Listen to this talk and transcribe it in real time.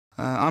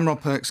I'm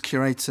Rob Perks,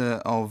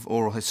 Curator of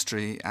Oral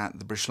History at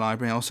the British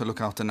Library. I also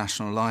look after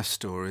National Life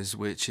Stories,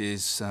 which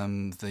is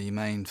the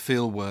main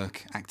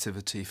fieldwork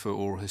activity for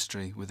oral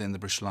history within the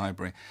British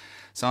Library.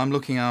 So I'm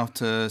looking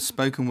after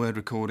spoken word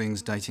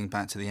recordings dating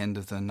back to the end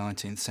of the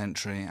 19th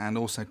century, and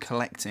also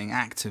collecting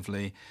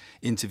actively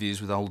interviews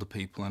with older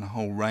people and a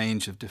whole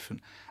range of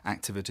different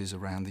activities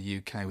around the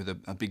UK with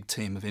a big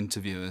team of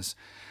interviewers.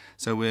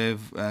 So we're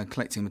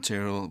collecting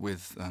material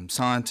with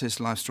scientists,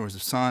 life stories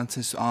of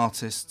scientists,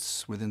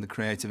 artists within the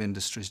creative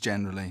industries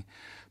generally,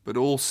 but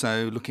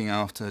also looking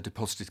after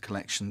deposited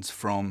collections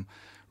from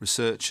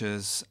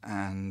researchers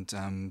and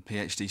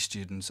PhD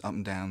students up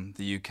and down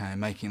the UK,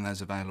 making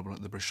those available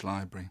at the British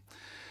Library.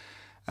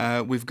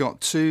 We've got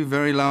two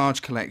very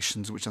large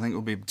collections which I think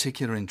will be of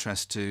particular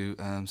interest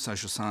to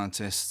social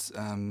scientists.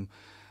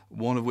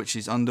 One of which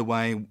is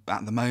underway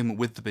at the moment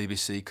with the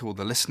BBC, called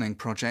the Listening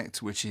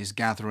Project, which is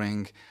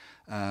gathering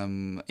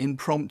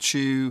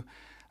impromptu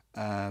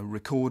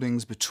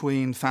recordings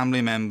between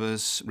family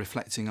members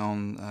reflecting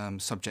on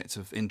subjects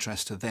of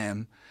interest to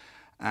them.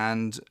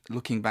 And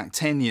looking back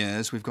 10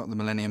 years, we've got the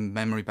Millennium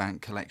Memory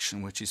Bank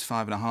collection, which is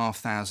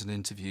 5,500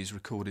 interviews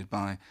recorded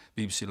by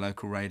BBC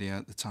Local Radio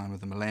at the time of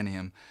the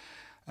millennium.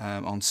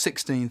 On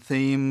 16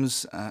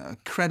 themes, an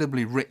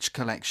incredibly rich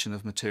collection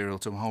of material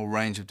to a whole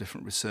range of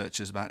different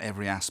researchers about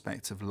every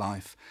aspect of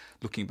life,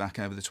 looking back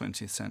over the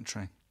 20th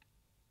century.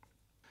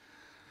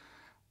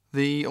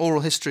 The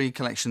oral history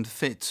collection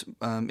fit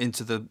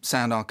into the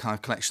sound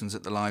archive collections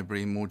at the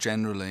library more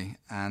generally,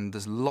 and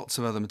there's lots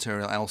of other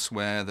material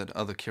elsewhere that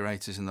other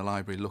curators in the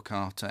library look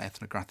after: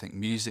 ethnographic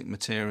music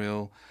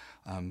material,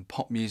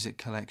 pop music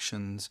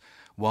collections,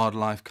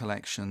 wildlife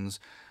collections,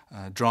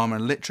 drama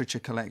and literature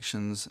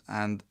collections,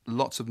 and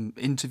lots of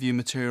interview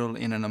material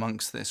in and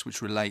amongst this,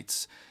 which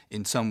relates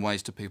in some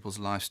ways to people's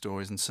life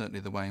stories and certainly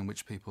the way in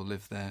which people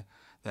live their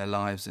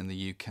lives in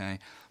the UK.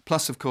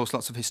 Plus, of course,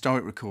 lots of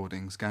historic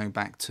recordings going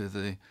back to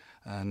the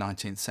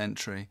 19th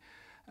century.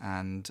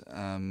 And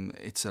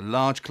it's a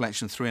large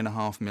collection,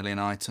 3.5 million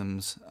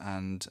items,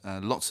 and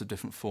lots of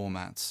different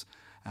formats,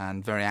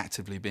 and very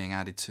actively being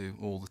added to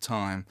all the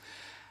time.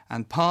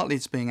 And partly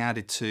it's being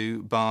added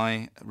to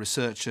by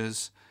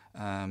researchers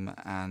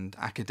and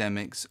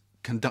academics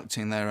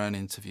conducting their own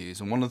interviews.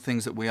 And one of the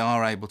things that we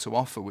are able to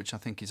offer, which I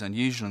think is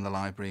unusual in the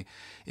library,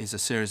 is a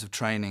series of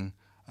training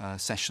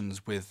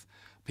sessions with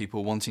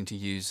people wanting to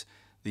use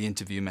the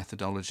interview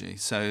methodology.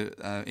 So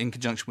in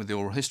conjunction with the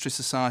Oral History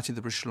Society,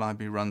 the British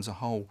Library runs a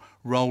whole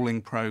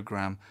rolling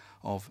programme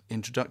of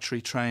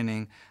introductory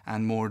training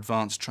and more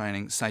advanced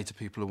training, say to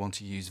people who want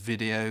to use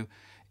video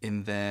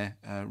in their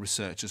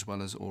research as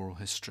well as oral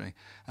history.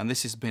 And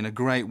this has been a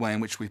great way in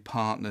which we've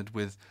partnered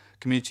with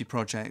community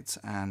projects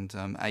and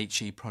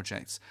HE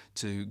projects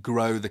to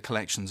grow the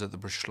collections at the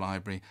British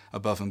Library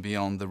above and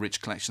beyond the rich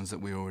collections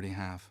that we already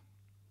have.